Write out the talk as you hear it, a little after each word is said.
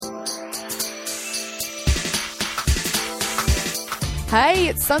Hey,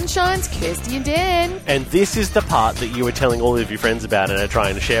 it's Sunshine's Kirsty and Dan. And this is the part that you were telling all of your friends about and are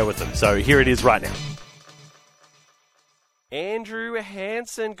trying to share with them. So here it is right now. Andrew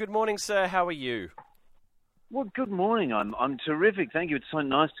Hansen, good morning, sir. How are you? Well, good morning. I'm terrific. Thank you. It's so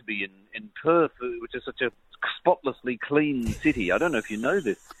nice to be in Perth, which is such a spotlessly clean city. I don't know if you know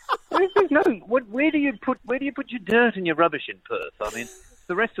this. Where do you put your dirt and your rubbish in Perth? I mean,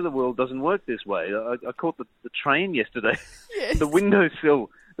 the rest of the world doesn't work this way. I caught the train yesterday. Yes. The windowsill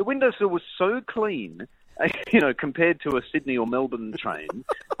was so clean, compared to a Sydney or Melbourne train.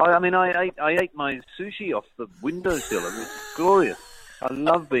 I ate my sushi off the windowsill. It was glorious. I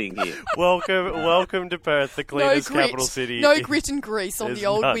love being here. Welcome to Perth, the cleanest capital city. No grit and grease on the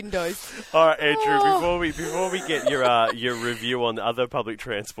old windows. All right, Andrew. Before we get your review on the other public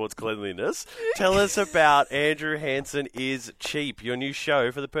transport's cleanliness, tell us about Andrew Hansen is Cheap, your new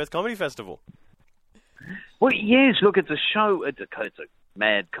show for the Perth Comedy Festival. Well, yes. Look, it's a show. It's a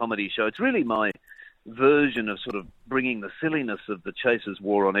mad comedy show. It's really my version of sort of bringing the silliness of the Chasers'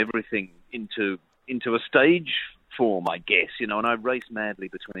 war on everything into a stage form, I guess, and I race madly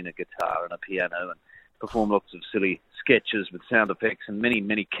between a guitar and a piano and perform lots of silly sketches with sound effects and many,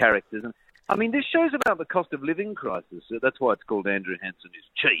 many characters. And I mean, this show's about the cost of living crisis. So that's why it's called Andrew Hansen is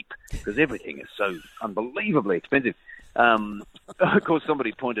Cheap, because everything is so unbelievably expensive. Of course,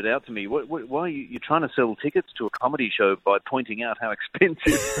 somebody pointed out to me, why are you trying to sell tickets to a comedy show by pointing out how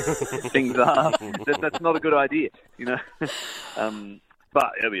expensive things are? That's not a good idea,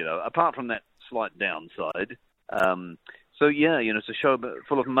 But, apart from that slight downside, it's a show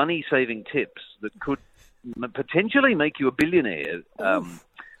full of money-saving tips that could potentially make you a billionaire.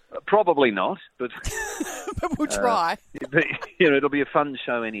 Probably not, but but we'll try. It'll be a fun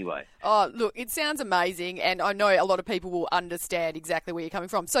show anyway. Oh, look, it sounds amazing, and I know a lot of people will understand exactly where you're coming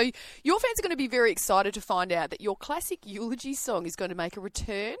from. So your fans are going to be very excited to find out that your classic eulogy song is going to make a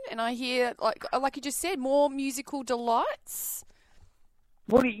return, and I hear, like you just said, more musical delights.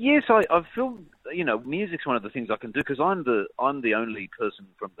 Well, yes, I feel, music's one of the things I can do because I'm the only person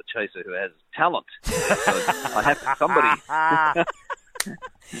from the Chaser who has talent. So I have somebody.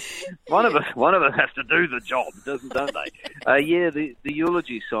 One of us has to do the job, don't they? The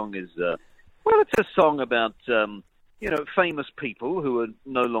eulogy song is it's a song about famous people who are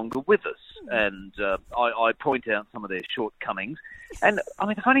no longer with us, and I point out some of their shortcomings. And I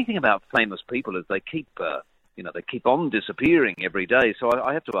mean, the funny thing about famous people is they keep on disappearing every day. So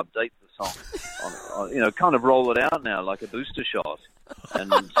I have to update the song, kind of roll it out now like a booster shot,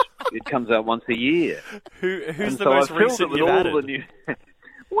 and it comes out once a year. Who's the most recent you've added?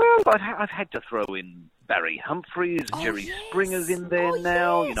 Well, I've had to throw in Barry Humphries, Jerry Springer's in there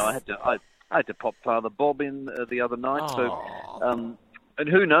now. Yes. I had to pop Father Bob in the other night. So, and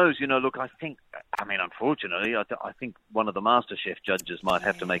who knows? Look, unfortunately, I think one of the MasterChef judges might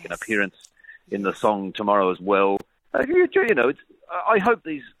have to make an appearance in the song tomorrow as well. I hope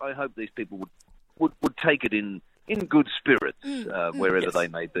these people would take it in good spirits wherever they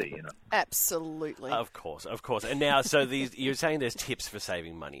may be. Absolutely. Of course. And now, so you're saying there's tips for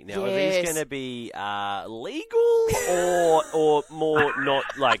saving money. Now, Are these going to be legal or more not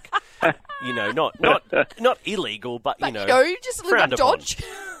like, not illegal, but just a little bit dodge.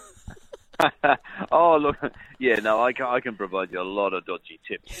 Oh, look, I can provide you a lot of dodgy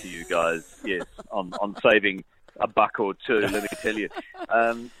tips to you guys, yes, on saving a buck or two, let me tell you.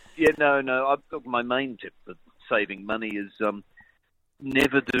 Look, my main tip for saving money is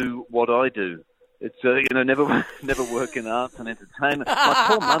never do what I do. It's, never work in arts and entertainment. My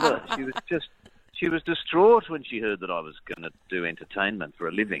poor mother, she was distraught when she heard that I was going to do entertainment for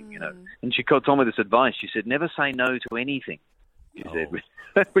a living, and she told me this advice. She said, never say no to anything. She said,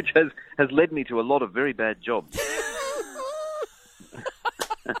 which has led me to a lot of very bad jobs.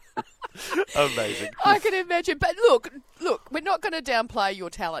 Amazing. I can imagine. But look, we're not going to downplay your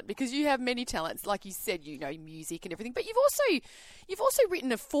talent because you have many talents. Like you said, music and everything. But you've also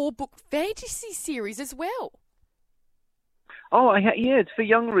written a 4-book fantasy series as well. Oh, it's for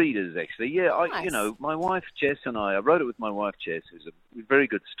young readers, actually. Yeah, Nice. My wife Jess and I wrote it with my wife Jess, who's a very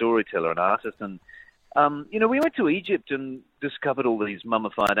good storyteller and artist, and we went to Egypt and discovered all these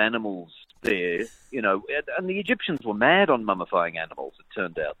mummified animals there, and the Egyptians were mad on mummifying animals, it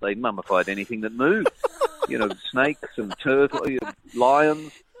turned out. They mummified anything that moved, snakes and turtles,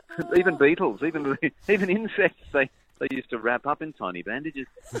 lions, even beetles, even insects. They used to wrap up in tiny bandages.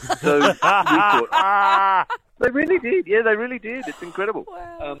 So we thought, they really did. Yeah, they really did. It's incredible.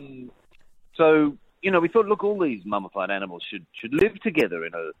 Wow. We thought, look, all these mummified animals should live together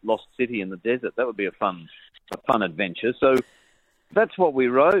in a lost city in the desert. That would be a fun adventure. So That's what we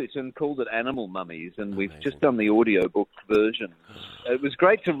wrote and called it Animal Mummies, and we've just done the audiobook version. It was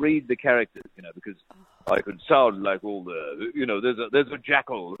great to read the characters, because I could sound like all the, there's a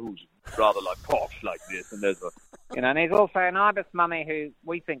jackal who's rather like posh like this, and there's a, and there's also an ibis mummy who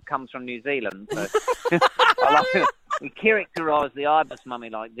we think comes from New Zealand. So we characterised the ibis mummy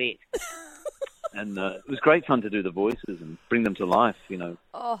like that. And it was great fun to do the voices and bring them to life,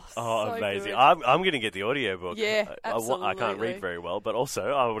 Oh, so amazing. good. I'm going to get the audiobook. Yeah, absolutely. I can't read very well, but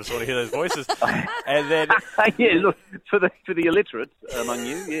also I just want to hear those voices. And then... yeah, look, for the illiterates among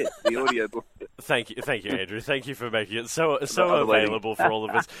you, yes, the audiobook. Thank you, Andrew. Thank you for making it so available for all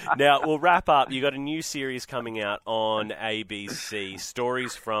of us. Now, we'll wrap up. You got a new series coming out on ABC,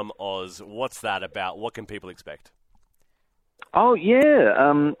 Stories from Oz. What's that about? What can people expect? Oh,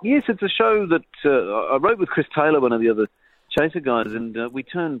 yeah. Yes, it's a show that I wrote with Chris Taylor, one of the other Chaser guys, and we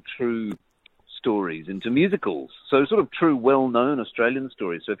turned true stories into musicals. So sort of true, well-known Australian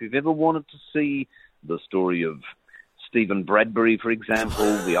stories. So if you've ever wanted to see the story of Stephen Bradbury, for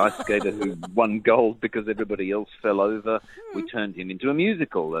example, the ice skater who won gold because everybody else fell over, we turned him into a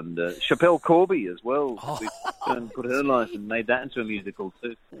musical. And Chappelle Corby as well. We put her life and made that into a musical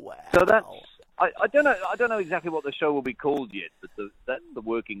too. Wow. So that's... I don't know exactly what the show will be called yet, but that's the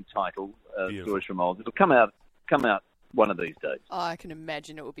working title, Stories from Oz. It'll come out one of these days. I can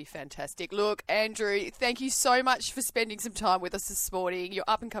imagine it will be fantastic. Look, Andrew, thank you so much for spending some time with us this morning. Your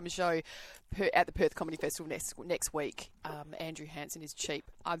up-and-coming show at the Perth Comedy Festival next week. Andrew Hansen is cheap.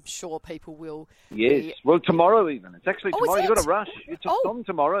 I'm sure people will... Yes. Well, tomorrow even. It's actually tomorrow. You've got to rush. It's on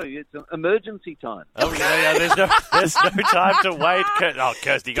tomorrow. It's an emergency time. Oh, yeah, there's no time to wait.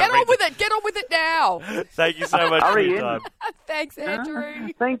 Kirsty, Get on with it. Get on with it now. Thank you so much for your time. Thanks, Andrew.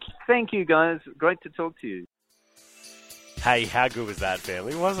 Thank you, guys. Great to talk to you. Hey, how good was that,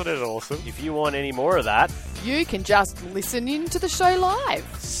 family? Wasn't it awesome? If you want any more of that, you can just listen in to the show live.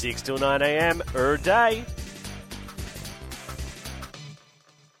 6 till 9 a.m. day.